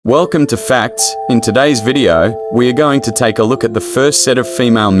Welcome to Facts. In today's video, we are going to take a look at the first set of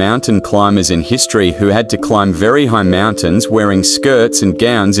female mountain climbers in history who had to climb very high mountains wearing skirts and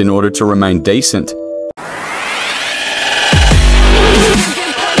gowns in order to remain decent.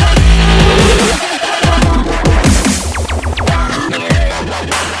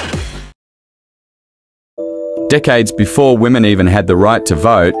 Decades before women even had the right to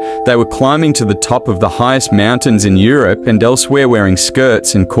vote, they were climbing to the top of the highest mountains in Europe and elsewhere wearing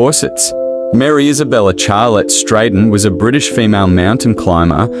skirts and corsets. Mary Isabella Charlotte Strayton was a British female mountain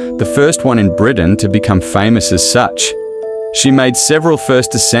climber, the first one in Britain to become famous as such. She made several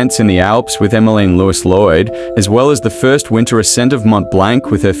first ascents in the Alps with Emmeline Lewis Lloyd, as well as the first winter ascent of Mont Blanc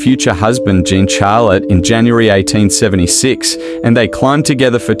with her future husband Jean Charlotte in January 1876, and they climbed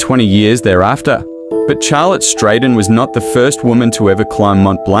together for 20 years thereafter. But Charlotte Strayton was not the first woman to ever climb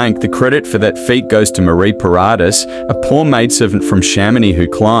Mont Blanc. The credit for that feat goes to Marie Paradis, a poor maidservant from Chamonix who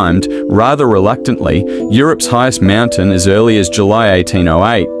climbed, rather reluctantly, Europe's highest mountain as early as July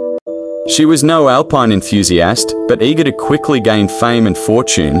 1808. She was no alpine enthusiast, but eager to quickly gain fame and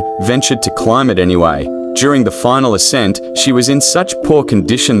fortune, ventured to climb it anyway. During the final ascent, she was in such poor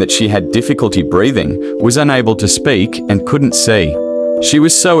condition that she had difficulty breathing, was unable to speak, and couldn't see. She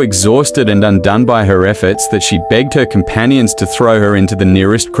was so exhausted and undone by her efforts that she begged her companions to throw her into the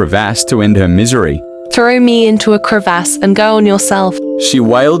nearest crevasse to end her misery. "Throw me into a crevasse and go on yourself," she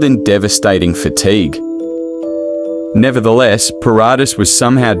wailed in devastating fatigue. Nevertheless, Paradis was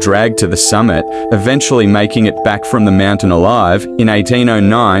somehow dragged to the summit, eventually making it back from the mountain alive. In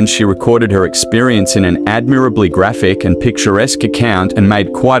 1809, she recorded her experience in an admirably graphic and picturesque account and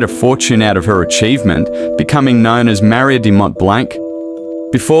made quite a fortune out of her achievement, becoming known as Maria de Mont Blanc.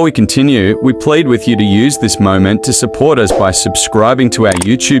 Before we continue, we plead with you to use this moment to support us by subscribing to our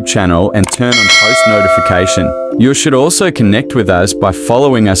YouTube channel and turn on post notification. You should also connect with us by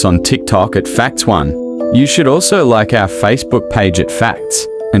following us on TikTok at Facts1. You should also like our Facebook page at Facts.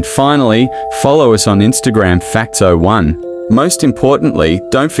 And finally, follow us on Instagram Facts01. Most importantly,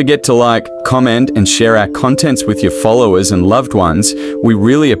 don't forget to like, comment, and share our contents with your followers and loved ones. We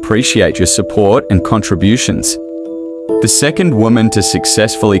really appreciate your support and contributions. The second woman to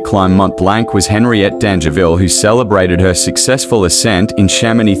successfully climb Mont Blanc was Henriette d'Angeville, who celebrated her successful ascent in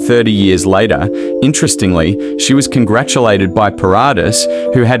Chamonix 30 years later. Interestingly, she was congratulated by Paradis,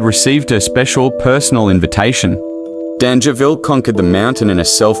 who had received her special personal invitation. D'Angeville conquered the mountain in a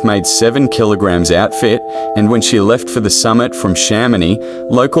self-made 7 kilograms outfit, and when she left for the summit from Chamonix,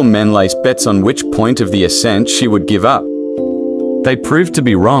 local men placed bets on which point of the ascent she would give up. They proved to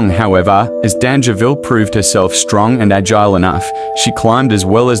be wrong, however, as d'Angeville proved herself strong and agile enough. She climbed as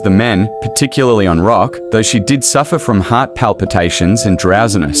well as the men, particularly on rock, though she did suffer from heart palpitations and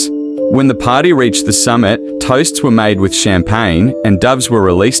drowsiness. When the party reached the summit, toasts were made with champagne, and doves were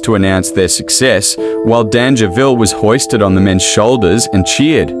released to announce their success, while d'Angeville was hoisted on the men's shoulders and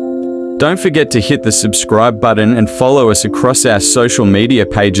cheered. Don't forget to hit the subscribe button and follow us across our social media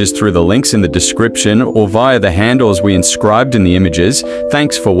pages through the links in the description or via the handles we inscribed in the images.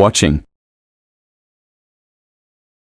 Thanks for watching.